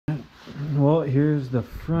Well, here's the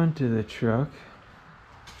front of the truck.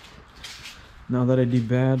 Now that I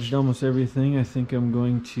debadged almost everything, I think I'm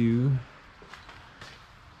going to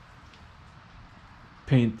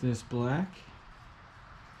paint this black.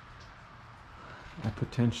 I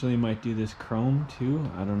potentially might do this chrome too,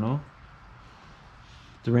 I don't know.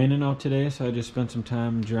 It's raining out today, so I just spent some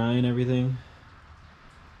time drying everything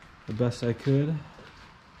the best I could.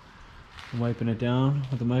 I'm wiping it down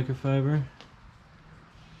with the microfiber.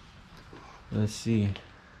 Let's see.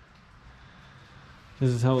 This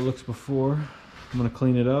is how it looks before. I'm gonna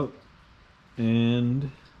clean it up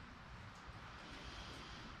and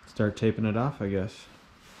start taping it off, I guess.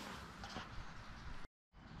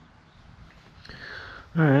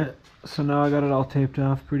 Alright, so now I got it all taped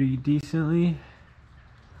off pretty decently.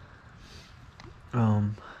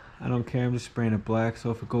 I don't care, I'm just spraying it black,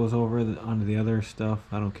 so if it goes over onto the other stuff,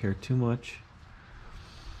 I don't care too much.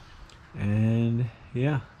 And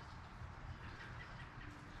yeah,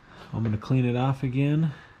 I'm gonna clean it off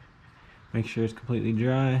again, make sure it's completely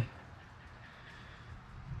dry,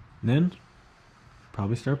 and then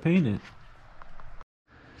probably start painting it.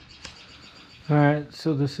 Alright,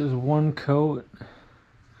 so this is one coat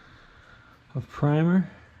of primer.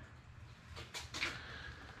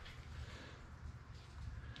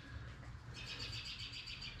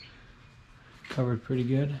 Covered pretty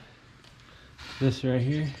good. This right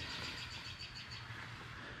here,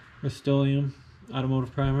 Rust-Oleum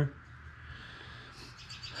automotive primer.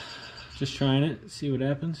 Just trying it, see what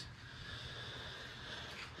happens.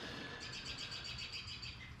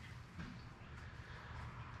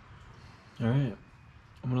 Alright,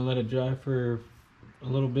 I'm gonna let it dry for a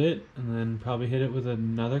little bit and then probably hit it with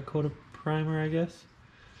another coat of primer, I guess.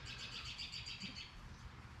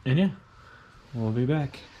 And yeah, we'll be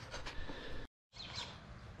back.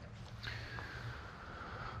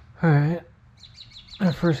 Alright,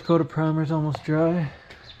 our first coat of primer is almost dry.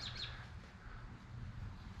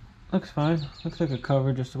 Looks fine. Looks like it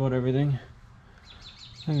covered just about everything.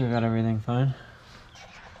 I think I got everything fine.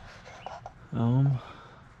 Let's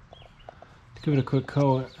give it a quick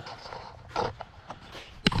coat.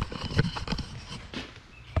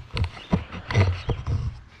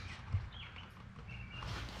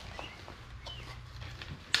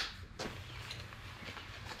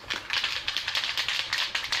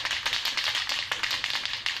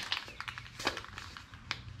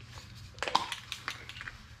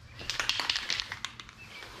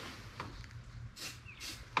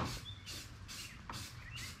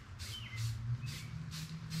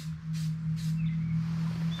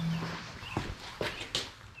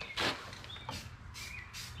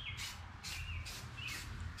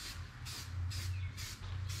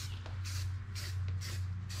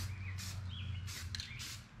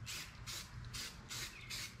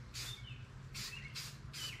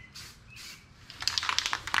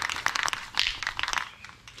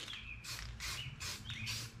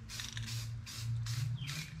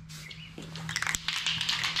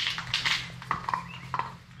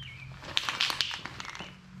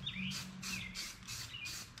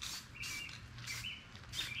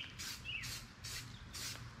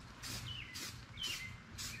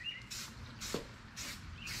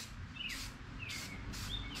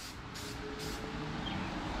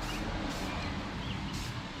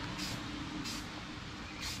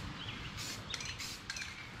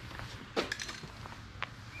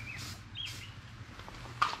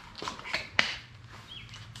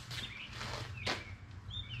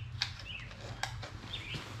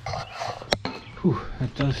 Whew,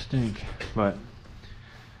 it does stink, but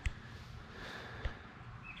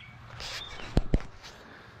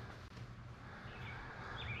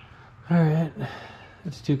alright,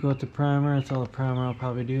 let's 2 coats of primer. That's all the primer I'll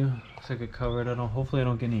probably do. Looks like it covered. Hopefully I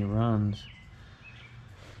don't get any runs.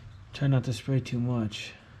 Try not to spray too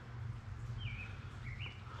much.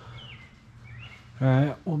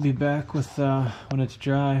 Alright, we'll be back with when it's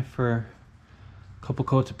dry for a couple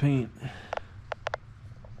coats of paint.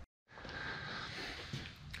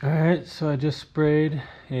 Alright, so I just sprayed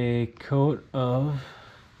a coat of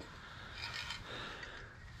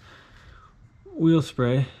wheel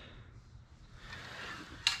spray.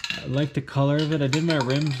 I like the color of it. I did my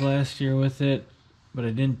rims last year with it, but I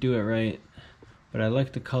didn't do it right. But I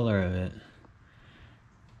like the color of it.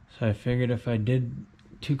 So I figured if I did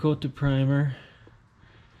 2 coats of primer,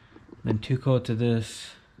 then 2 coats of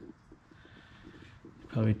this, it'd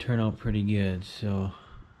probably turn out pretty good. So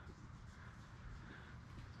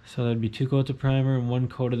that'd be 2 coats of primer and 1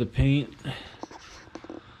 coat of the paint.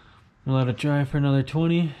 We'll let it dry for another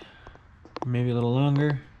 20, maybe a little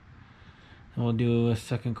longer, and we'll do a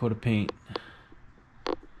 2nd coat of paint.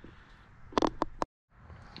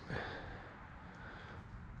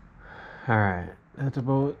 Alright, that's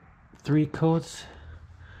about 3 coats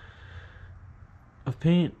of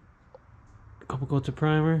paint, a couple coats of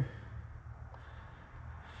primer.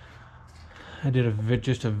 I did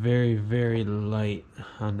just a very, very light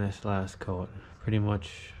on this last coat. Pretty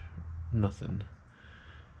much nothing.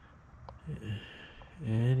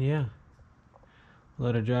 And yeah,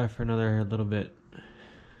 let it dry for another little bit.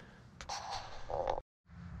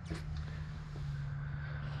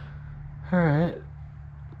 Alright,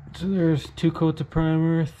 so there's 2 coats of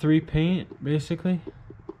primer, 3 paint, basically.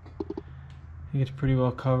 I think it's pretty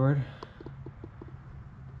well covered.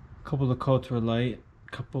 A couple of the coats were light,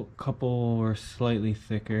 couple were slightly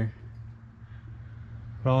thicker.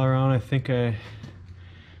 But all around I think I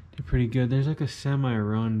did pretty good. There's like a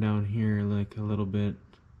semi-run down here, like a little bit.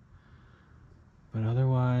 But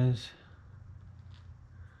otherwise,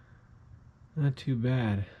 not too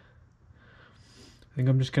bad. I think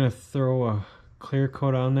I'm just gonna throw a clear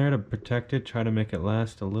coat on there to protect it, try to make it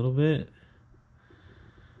last a little bit.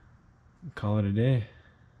 Call it a day.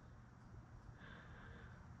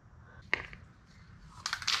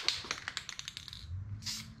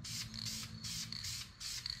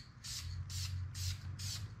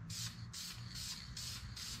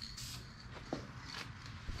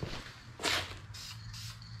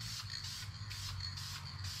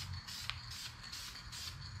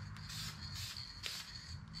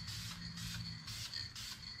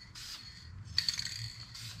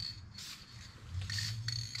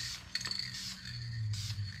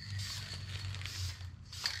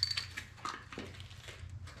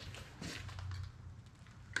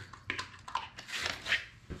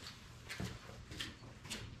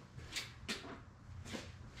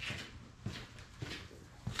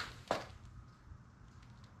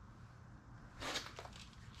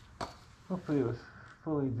 Hopefully it was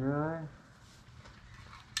fully dry. I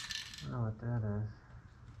don't know what that is.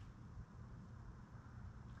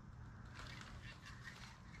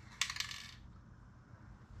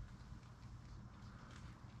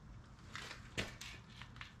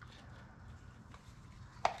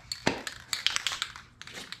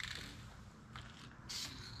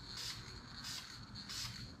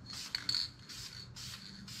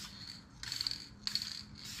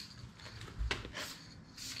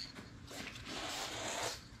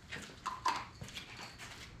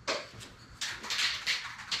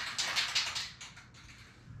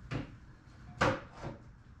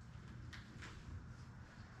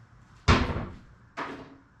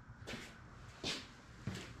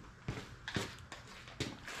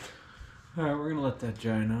 Alright, we're gonna let that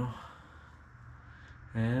dry now.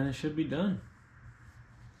 And it should be done.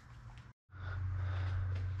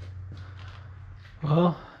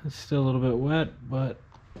 Well, it's still a little bit wet, but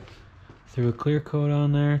threw a clear coat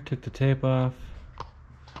on there, took the tape off.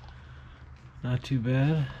 Not too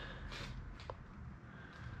bad.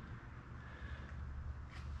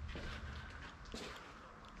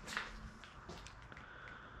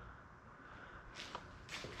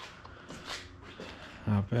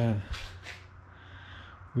 Not bad.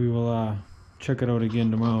 We will check it out again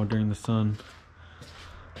tomorrow during the sun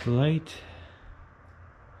light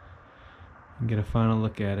and get a final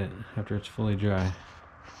look at it after it's fully dry.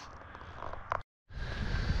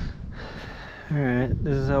 Alright,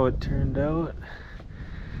 this is how it turned out.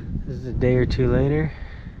 This is a day or two later.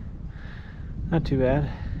 Not too bad.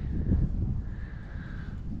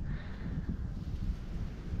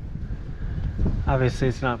 Obviously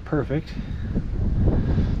it's not perfect.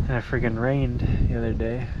 And it friggin' rained the other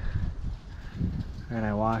day. And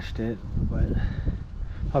I washed it, but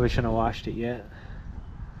probably shouldn't have washed it yet.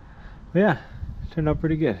 But yeah, it turned out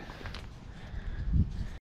pretty good.